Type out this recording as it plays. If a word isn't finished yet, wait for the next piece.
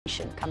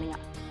coming up.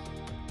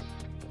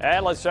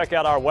 And let's check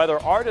out our weather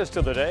artist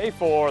of the day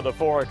for the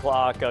 4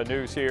 o'clock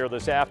news here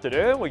this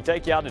afternoon. We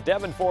take you out to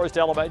Devon Forest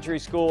Elementary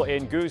School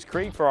in Goose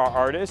Creek for our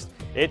artist.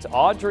 It's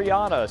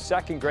Adriana,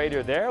 second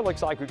grader there.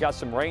 Looks like we got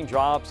some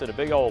raindrops and a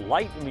big old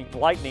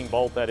lightning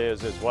bolt that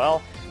is as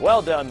well.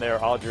 Well done there,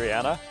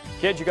 Adriana.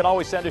 Kids, you can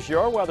always send us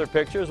your weather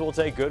pictures. We'll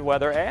take good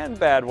weather and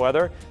bad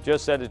weather.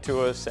 Just send it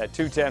to us at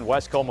 210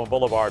 West Coleman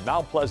Boulevard,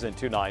 Mount Pleasant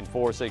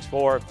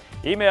 29464.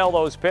 Email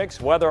those pics,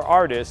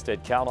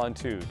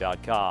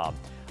 weatherartist@counton2.com.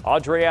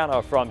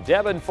 Adriana from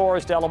Devon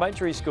Forest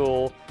Elementary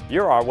School,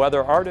 you're our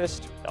weather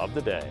artist of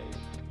the day.